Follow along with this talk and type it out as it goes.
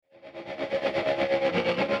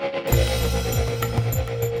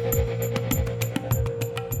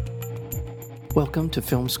Welcome to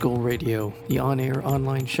Film School Radio, the on-air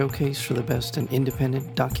online showcase for the best in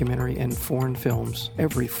independent documentary and foreign films,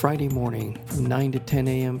 every Friday morning from 9 to 10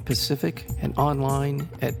 a.m. Pacific and online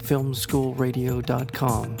at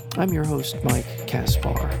filmschoolradio.com. I'm your host, Mike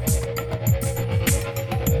Kaspar.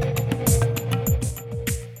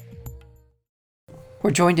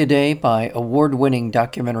 We're joined today by award-winning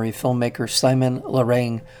documentary filmmaker Simon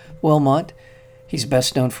Lorang-Wilmot. He's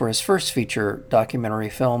best known for his first feature documentary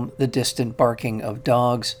film, The Distant Barking of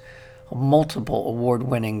Dogs, a multiple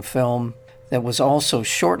award-winning film that was also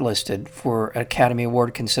shortlisted for Academy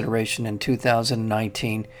Award consideration in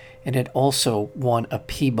 2019, and it also won a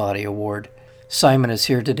Peabody Award. Simon is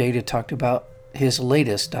here today to talk about his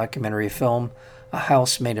latest documentary film, A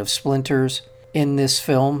House Made of Splinters. In this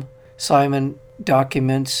film, Simon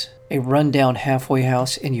documents a rundown halfway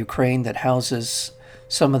house in Ukraine that houses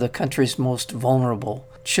some of the country's most vulnerable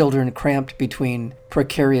children, cramped between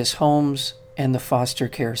precarious homes and the foster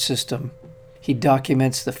care system. He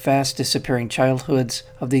documents the fast disappearing childhoods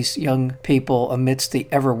of these young people amidst the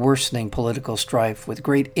ever-worsening political strife with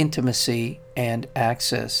great intimacy and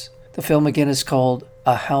access. The film again is called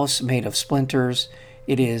A House Made of Splinters.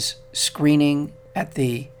 It is screening at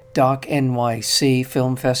the Doc NYC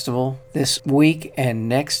Film Festival this week and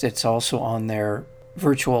next. It's also on their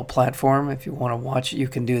virtual platform. If you want to watch it, you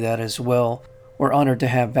can do that as well. We're honored to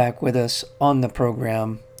have back with us on the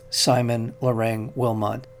program Simon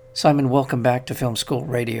Lorang-Wilmot. Simon, welcome back to Film School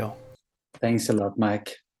Radio. Thanks a lot,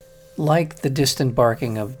 Mike. Like The Distant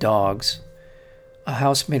Barking of Dogs, A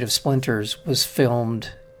House Made of Splinters was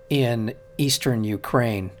filmed in eastern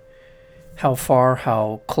Ukraine. How far,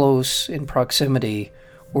 how close in proximity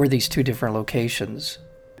were these two different locations?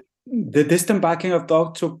 The Distant Barking of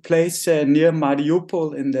Dogs took place near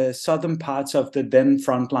Mariupol in the southern parts of the then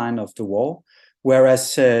front line of the war,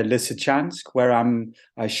 whereas Lysychansk, where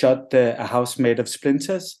I shot A House Made of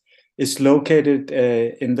Splinters, is located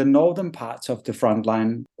in the northern parts of the front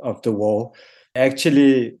line of the war.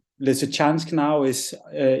 Actually, Lysychansk now is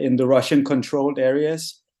in the Russian-controlled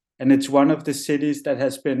areas, and it's one of the cities that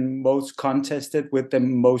has been most contested with the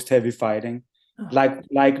most heavy fighting, like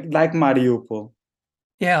Mariupol.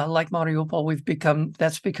 Yeah, like Mariupol,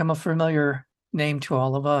 that's become a familiar name to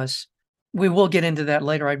all of us. We will get into that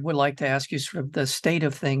later. I would like to ask you sort of the state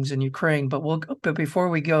of things in Ukraine, but before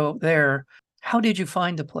we go there, how did you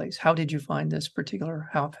find the place? How did you find this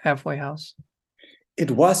particular halfway house?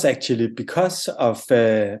 It was actually because of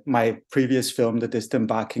my previous film, The Distant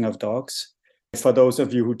Barking of Dogs. For those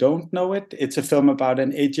of you who don't know it, it's a film about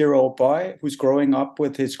an 8-year-old boy who's growing up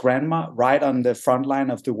with his grandma right on the front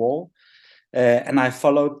line of the war. And I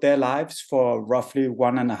followed their lives for roughly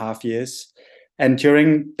 1.5 years. And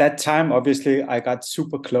during that time, obviously, I got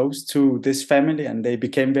super close to this family and they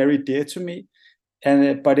became very dear to me.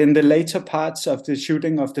 But in the later parts of the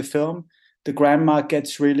shooting of the film, the grandma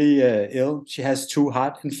gets really ill. She has 2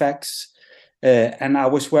 heart infects. And I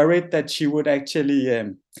was worried that she would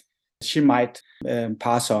actually, she might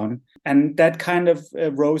pass on. And that kind of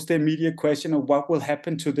rose the immediate question of what will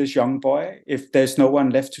happen to this young boy if there's no one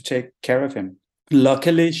left to take care of him.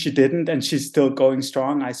 Luckily, she didn't, and she's still going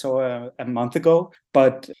strong. I saw her a month ago.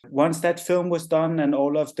 But once that film was done and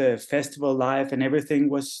all of the festival life and everything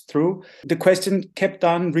was through, the question kept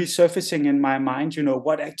on resurfacing in my mind,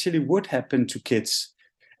 what actually would happen to kids?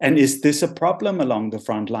 And is this a problem along the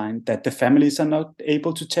front line that the families are not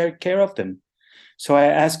able to take care of them? So I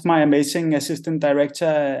asked my amazing assistant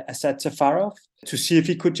director, Asad Safarov, to see if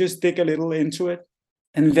he could just dig a little into it.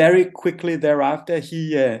 And very quickly thereafter,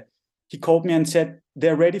 he called me and said,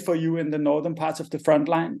 they're ready for you in the northern parts of the front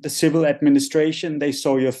line. The civil administration, they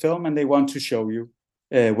saw your film and they want to show you.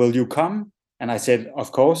 Will you come? And I said,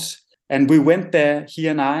 of course. And we went there, he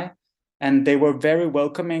and I, and they were very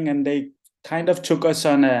welcoming and they kind of took us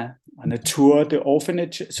on a tour, the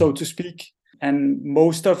orphanage, so to speak. And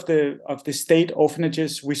most of the state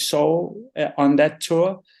orphanages we saw on that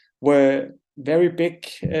tour were very big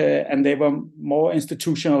and they were more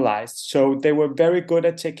institutionalized. So they were very good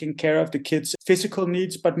at taking care of the kids' physical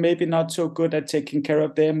needs, but maybe not so good at taking care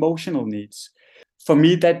of their emotional needs. For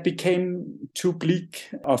me, that became too bleak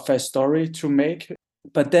of a story to make.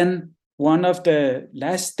 But then one of the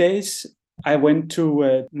last days, I went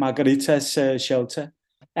to Margarita's shelter.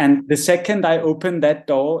 And the second I opened that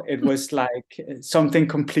door, it was like something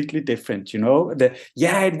completely different,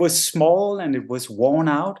 It was small and it was worn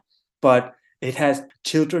out, but it has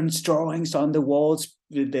children's drawings on the walls,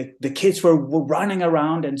 the kids were running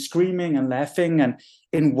around and screaming and laughing. And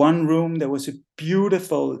in one room, there was a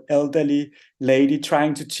beautiful elderly lady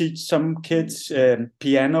trying to teach some kids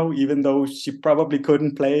piano, even though she probably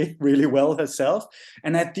couldn't play really well herself.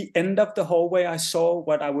 And at the end of the hallway, I saw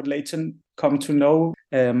what I would later come to know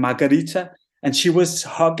Margarita. And she was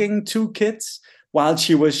hugging two kids while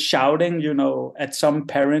she was shouting, at some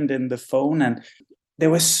parent in the phone. And there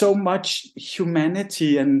was so much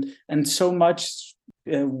humanity and so much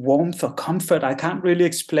warmth or comfort. I can't really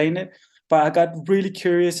explain it, but I got really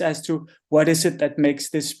curious as to what is it that makes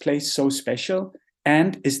this place so special.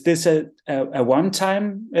 And is this a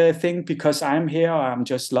one-time thing because I'm here or I'm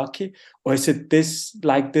just lucky? Or is it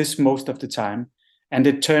like this most of the time? And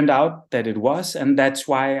it turned out that it was. And that's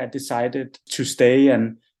why I decided to stay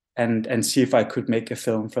and see if I could make a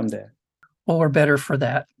film from there. Well, we're better for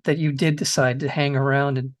that you did decide to hang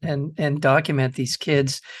around and document these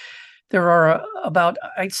kids. There are about,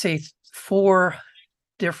 I'd say, 4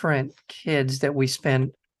 different kids that we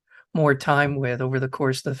spend more time with over the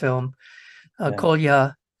course of the film.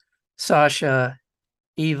 Kolya, Sasha,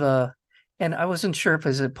 Eva, and I wasn't sure if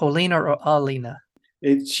it's Polina or Alina.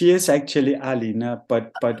 She is actually Alina,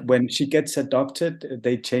 but when she gets adopted,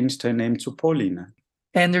 they changed her name to Polina.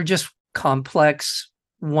 And they're just complex,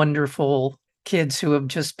 wonderful kids who have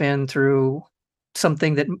just been through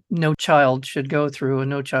something that no child should go through, and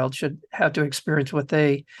no child should have to experience what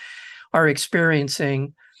they are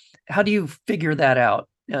experiencing. How do you figure that out?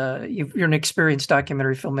 You're an experienced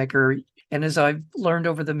documentary filmmaker, and as I've learned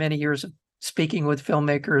over the many years of speaking with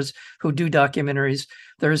filmmakers who do documentaries,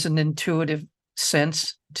 there's an intuitive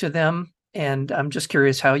sense to them, and I'm just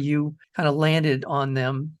curious how you kind of landed on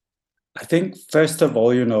them. I think, first of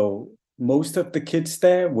all, most of the kids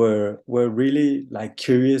there were really like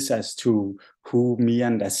curious as to who me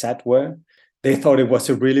and Asad were. They thought it was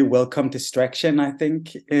a really welcome distraction, I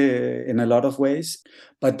think, in a lot of ways.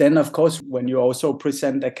 But then, of course, when you also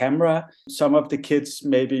present a camera, some of the kids,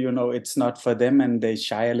 maybe, it's not for them and they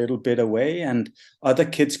shy a little bit away. And other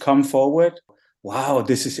kids come forward. Wow,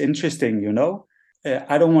 this is interesting,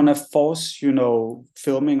 I don't want to force,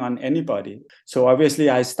 filming on anybody. So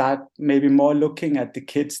obviously I start maybe more looking at the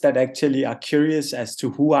kids that actually are curious as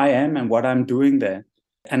to who I am and what I'm doing there.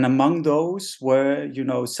 And among those were,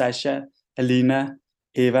 Sasha, Alina,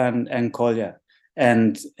 Eva, and Kolya.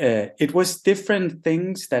 And it was different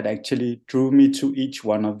things that actually drew me to each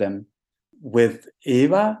one of them. With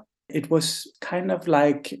Eva, it was kind of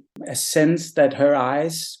like a sense that her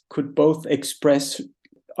eyes could both express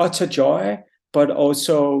utter joy, but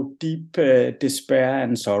also deep despair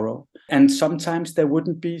and sorrow. And sometimes there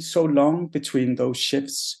wouldn't be so long between those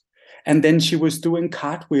shifts. And then she was doing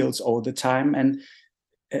cartwheels all the time. And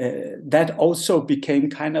that also became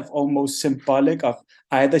kind of almost symbolic of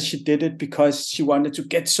either she did it because she wanted to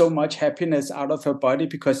get so much happiness out of her body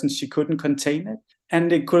because she couldn't contain it.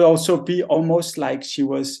 And it could also be almost like she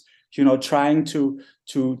was, trying to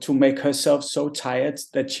make herself so tired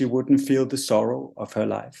that she wouldn't feel the sorrow of her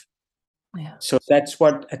life. Yeah. So that's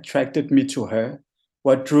what attracted me to her.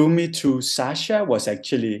 What drew me to Sasha was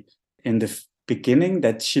actually in the beginning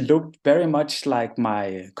that she looked very much like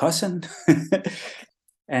my cousin.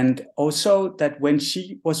 And also that when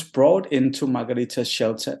she was brought into Margarita's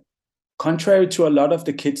shelter, contrary to a lot of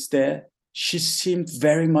the kids there, she seemed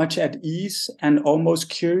very much at ease and almost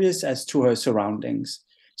curious as to her surroundings.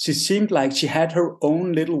 She seemed like she had her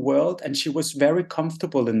own little world and she was very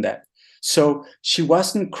comfortable in that. So she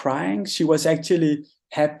wasn't crying. She was actually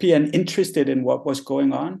happy and interested in what was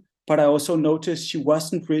going on. But I also noticed she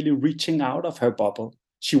wasn't really reaching out of her bubble.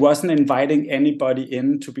 She wasn't inviting anybody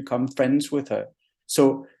in to become friends with her.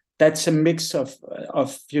 So that's a mix of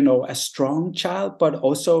a strong child, but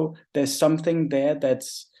also there's something there that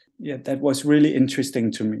was really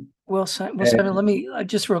interesting to me. Well, Simon, let me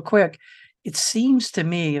just real quick. It seems to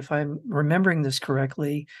me, if I'm remembering this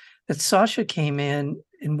correctly, that Sasha came in,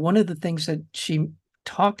 and one of the things that she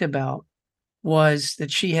talked about was that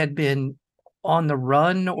she had been on the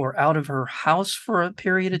run or out of her house for a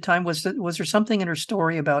period of time. Was there something in her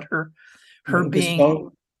story about her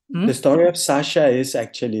being... The story of Sasha is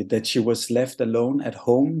actually that she was left alone at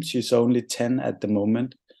home. She's only 10 at the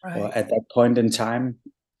moment, Right. Or at that point in time.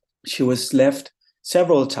 She was left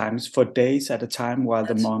several times for days at a time while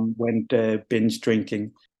the mom went binge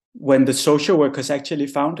drinking. When the social workers actually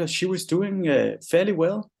found her, she was doing fairly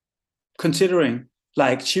well, considering.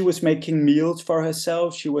 Like, she was making meals for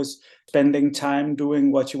herself. She was spending time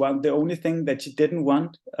doing what she wanted. The only thing that she didn't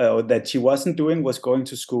want or that she wasn't doing was going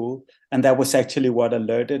to school. And that was actually what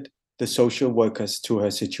alerted the social workers to her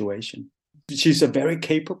situation. She's a very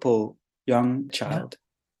capable young child.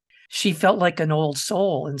 she felt like an old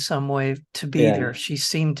soul in some way to be there. She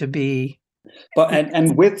seemed to be. But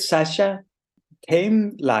and with Sasha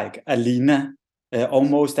came like Alina,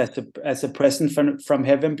 almost as a present from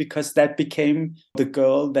heaven, because that became the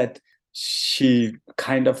girl that she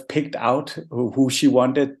kind of picked out, who she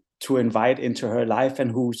wanted to invite into her life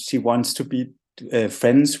and who she wants to be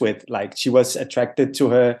friends with. Like, she was attracted to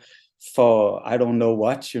her for I don't know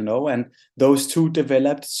what, and those two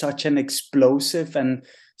developed such an explosive and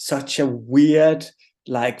such a weird,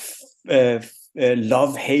 like,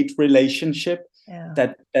 love-hate relationship.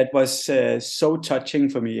 That was so touching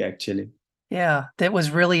for me, actually. Yeah, that was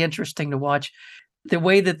really interesting to watch. The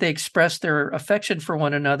way that they expressed their affection for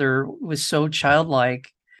one another was so childlike.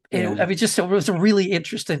 I mean, it was a really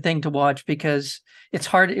interesting thing to watch, because it's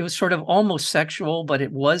hard. It was sort of almost sexual, but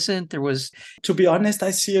it wasn't. There was. To be honest, I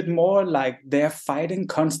see it more like they're fighting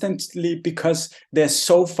constantly because they're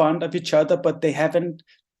so fond of each other, but they haven't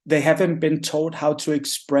been taught how to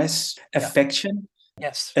express affection.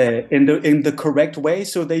 Yes. In the correct way,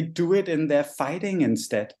 so they do it in their fighting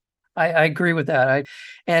instead. I agree with that.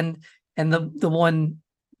 And the one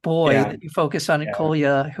boy that you focus on,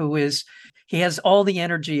 Kolya, he has all the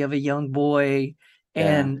energy of a young boy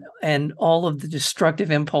and all of the destructive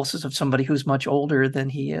impulses of somebody who's much older than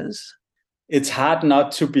he is. It's hard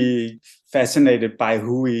not to be fascinated by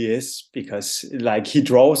who he is, because like, he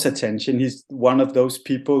draws attention. He's one of those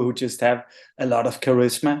people who just have a lot of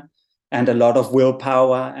charisma and a lot of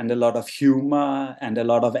willpower and a lot of humor and a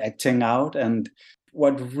lot of acting out. And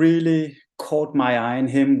what really caught my eye in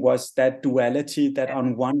him was that duality, that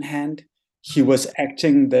on one hand, he was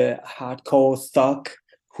acting the hardcore thug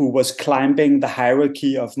who was climbing the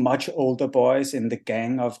hierarchy of much older boys in the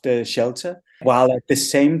gang of the shelter, while at the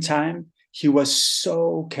same time, he was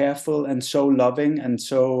so careful and so loving and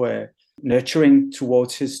so nurturing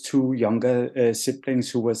towards his two younger siblings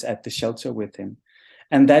who was at the shelter with him.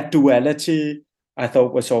 And that duality, I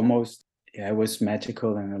thought, was almost, it was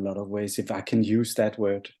magical in a lot of ways, if I can use that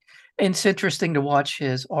word. It's interesting to watch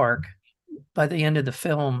his arc. By the end of the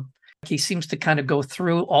film, he seems to kind of go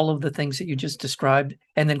through all of the things that you just described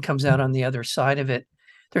and then comes out on the other side of it.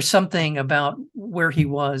 There's something about where he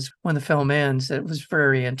was when the film ends that was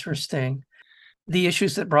very interesting. The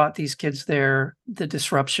issues that brought these kids there, the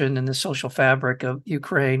disruption in the social fabric of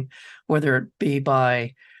Ukraine, whether it be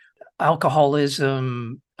by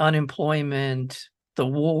alcoholism, unemployment, the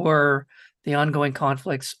war, the ongoing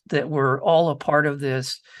conflicts that were all a part of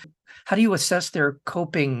this. How do you assess their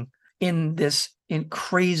coping in this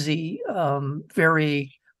crazy,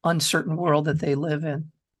 very uncertain world that they live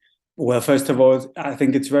in? Well, first of all, I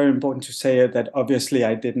think it's very important to say that obviously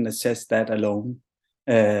I didn't assess that alone.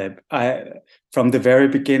 From the very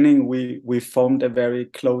beginning, we formed a very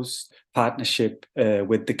close partnership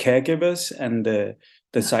with the caregivers and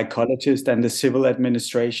the psychologist and the civil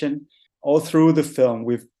administration. All through the film,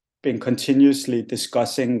 we've been continuously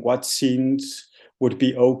discussing what scenes would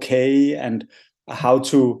be okay and how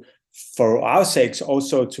to, for our sakes,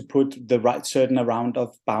 also to put the right certain amount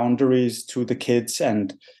of boundaries to the kids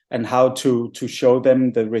and how to show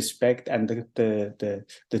them the respect and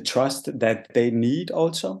the trust that they need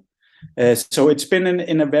also. So it's been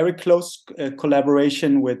in a very close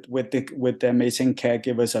collaboration with the amazing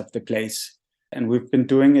caregivers of the place. And we've been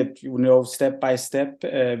doing it, step by step,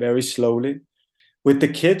 very slowly. With the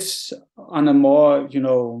kids, on a more,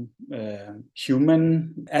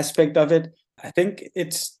 human aspect of it, I think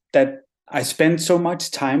it's that I spend so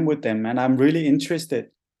much time with them and I'm really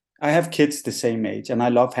interested. I have kids the same age and I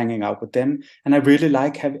love hanging out with them. And I really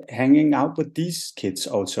like hanging out with these kids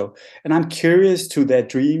also. And I'm curious to their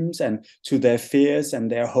dreams and to their fears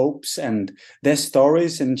and their hopes and their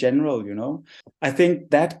stories in general, I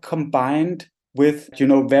think that combined with,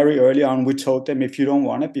 very early on, we told them, if you don't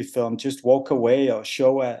want to be filmed, just walk away or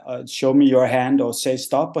show me your hand or say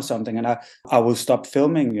stop or something. And I will stop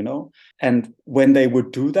filming, And when they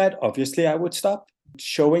would do that, obviously I would stop.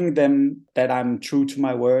 Showing them that I'm true to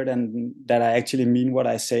my word and that I actually mean what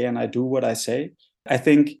I say and I do what I say, I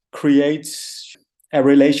think creates a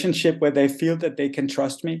relationship where they feel that they can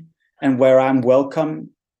trust me and where I'm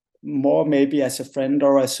welcome more maybe as a friend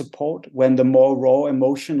or as support when the more raw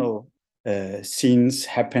emotional scenes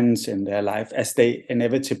happens in their life, as they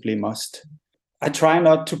inevitably must. I try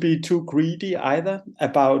not to be too greedy either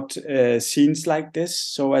about scenes like this.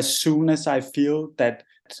 So as soon as I feel that,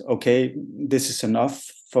 okay, this is enough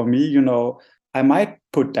for me, I might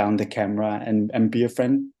put down the camera and be a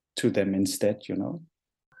friend to them instead,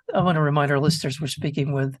 I want to remind our listeners we're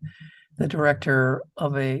speaking with the director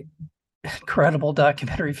of a incredible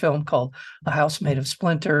documentary film called A House Made of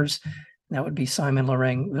Splinters. That would be Simon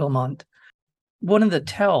Lorang-Wilmont. one of the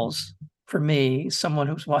tells for me, someone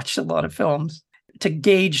who's watched a lot of films, to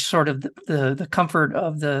gauge sort of the comfort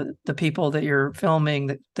of the people that you're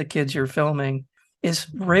filming, the kids you're filming, is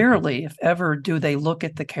rarely, if ever, do they look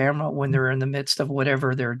at the camera when they're in the midst of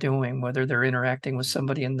whatever they're doing, whether they're interacting with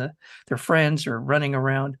somebody in their friends or running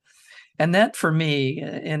around. And that for me,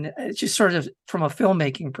 and it's just sort of from a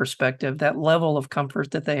filmmaking perspective, that level of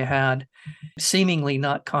comfort that they had, seemingly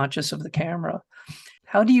not conscious of the camera.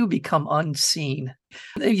 How do you become unseen?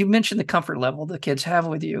 You mentioned the comfort level the kids have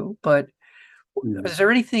with you, but is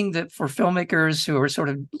there anything that for filmmakers who are sort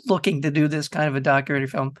of looking to do this kind of a documentary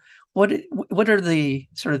film, what are the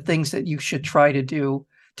sort of things that you should try to do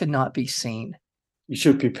to not be seen? You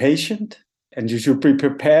should be patient and you should be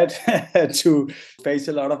prepared to face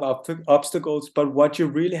a lot of obstacles. But what you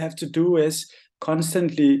really have to do is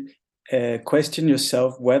constantly question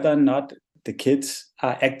yourself whether or not the kids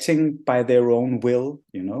are acting by their own will,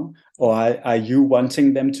 or are you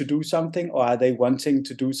wanting them to do something, or are they wanting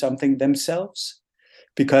to do something themselves?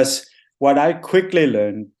 Because what I quickly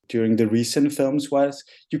learned during the recent films was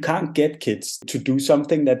you can't get kids to do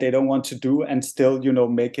something that they don't want to do and still,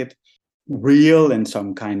 make it real in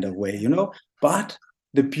some kind of way, But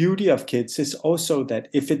the beauty of kids is also that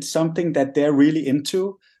if it's something that they're really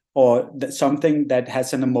into, or that something that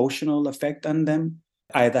has an emotional effect on them,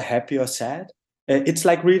 either happy or sad, it's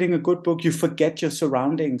like reading a good book. You forget your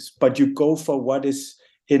surroundings, but you go for what is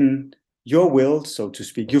in your will, so to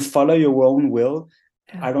speak. You follow your own will.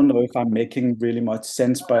 Yeah. I don't know if I'm making really much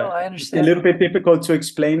sense, but I understand. It's a little bit difficult to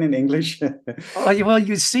explain in English. Well,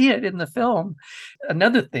 you see it in the film.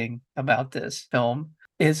 Another thing about this film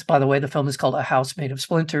is, by the way, the film is called A House Made of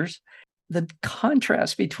Splinters. The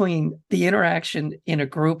contrast between the interaction in a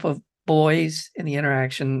group of boys and the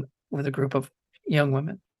interaction with a group of young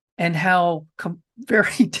women, and how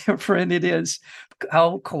very different it is,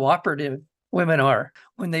 how cooperative women are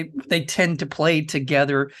when they tend to play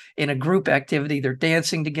together in a group activity. They're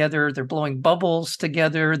dancing together, they're blowing bubbles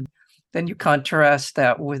together. Then you contrast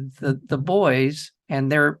that with the boys,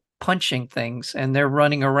 and they're punching things and they're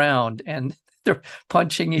running around and they're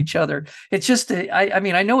punching each other. It's just, I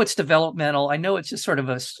mean, I know it's developmental. I know it's just sort of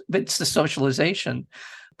it's the socialization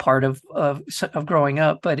part of growing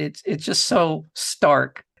up, but it's just so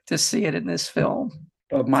stark to see it in this film.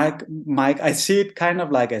 Mike, I see it kind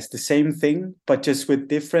of like as the same thing, but just with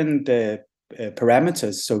different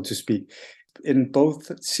parameters, so to speak. In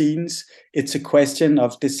both scenes, it's a question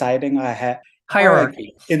of deciding a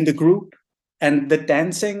hierarchy in the group. And the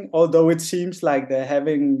dancing, although it seems like they're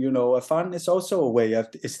having, a fun, it's also a way of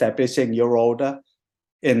establishing your order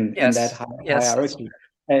in that hierarchy.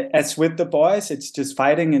 As with the boys, it's just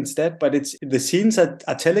fighting instead, but the scenes are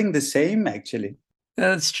telling the same, actually.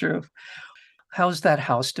 That's true. How's that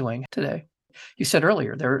house doing today? You said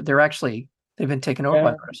earlier they've been taken over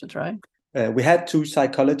by the Russians, right? We had 2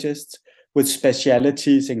 psychologists with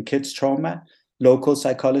specialities in kids trauma, local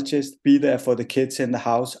psychologists, be there for the kids in the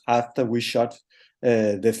house after we shot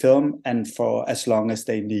the film and for as long as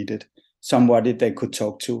they needed somebody they could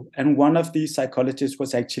talk to. And one of these psychologists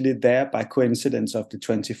was actually there by coincidence of the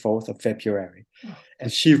 24th of February. Oh.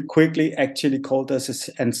 And she quickly actually called us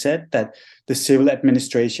and said that the civil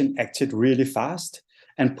administration acted really fast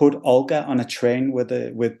and put Olga on a train with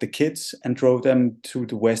the kids and drove them to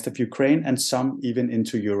the west of Ukraine and some even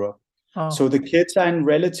into Europe. Oh. So the kids are in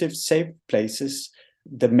relative safe places,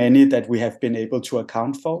 the many that we have been able to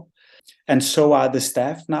account for. And so are the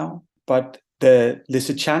staff now. But the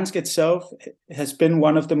Lysychansk itself has been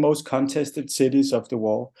one of the most contested cities of the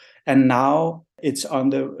war. And now it's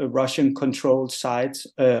on the Russian-controlled side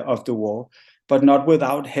of the war, but not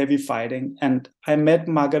without heavy fighting. And I met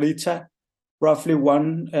Margarita roughly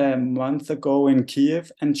 1 month ago in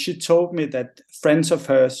Kiev, and she told me that friends of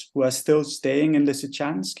hers who are still staying in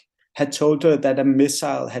Lysychansk had told her that a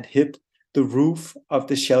missile had hit the roof of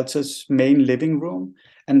the shelter's main living room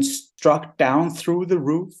and struck down through the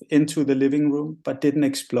roof into the living room, but didn't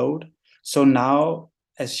explode. So now,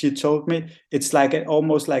 as she told me, it's like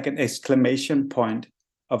almost like an exclamation point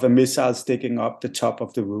of a missile sticking up the top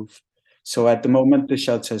of the roof. So at the moment, the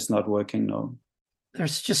shelter is not working, no.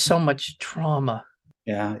 There's just so much trauma.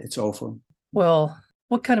 Yeah, it's awful. Well,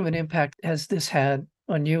 what kind of an impact has this had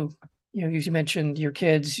on you? You mentioned your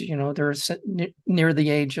kids, they're near the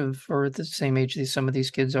age of, or the same age as some of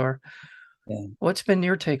these kids are. Yeah. What's been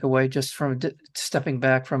your takeaway just from stepping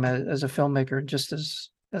back from as a filmmaker, just as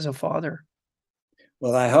a father?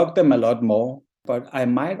 Well, I hug them a lot more, but I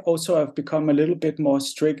might also have become a little bit more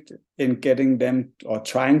strict in getting them or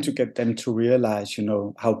trying to get them to realize,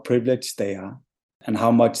 how privileged they are and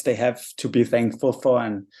how much they have to be thankful for.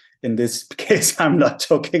 And in this case, I'm not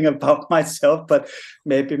talking about myself, but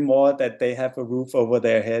maybe more that they have a roof over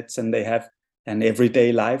their heads and they have an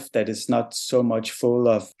everyday life that is not so much full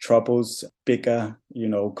of troubles, bigger,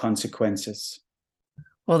 consequences.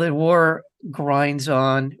 Well, the war grinds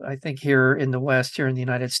on. I think here in the West, here in the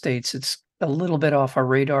United States, it's a little bit off our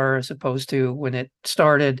radar as opposed to when it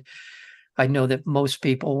started. I know that most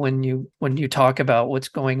people, when you talk about what's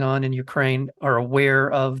going on in Ukraine, are aware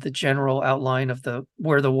of the general outline of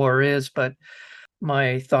where the war is, but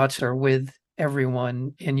my thoughts are with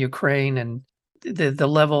everyone in Ukraine, and the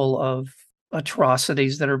level of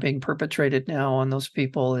atrocities that are being perpetrated now on those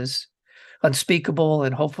people is unspeakable,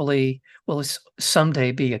 and hopefully will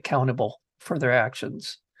someday be accountable for their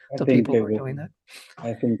actions. The people who are doing that.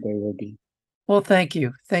 I think they will be. Well, thank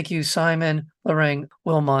you. Thank you, Simon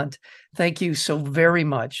Lorang-Wilmot. Thank you so very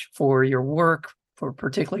much for your work,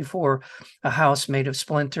 particularly for A House Made of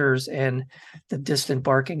Splinters and The Distant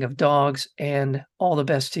Barking of Dogs, and all the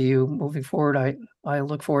best to you moving forward. I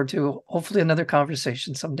look forward to hopefully another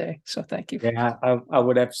conversation someday. So thank you. Yeah, I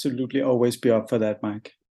would absolutely always be up for that,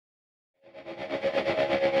 Mike.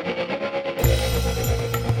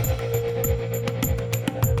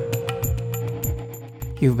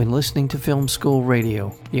 You've been listening to Film School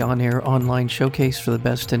Radio, the on-air online showcase for the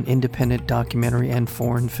best in independent documentary and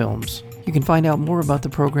foreign films. You can find out more about the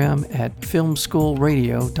program at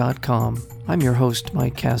filmschoolradio.com. I'm your host,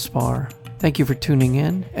 Mike Kaspar. Thank you for tuning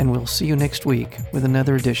in, and we'll see you next week with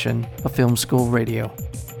another edition of Film School Radio.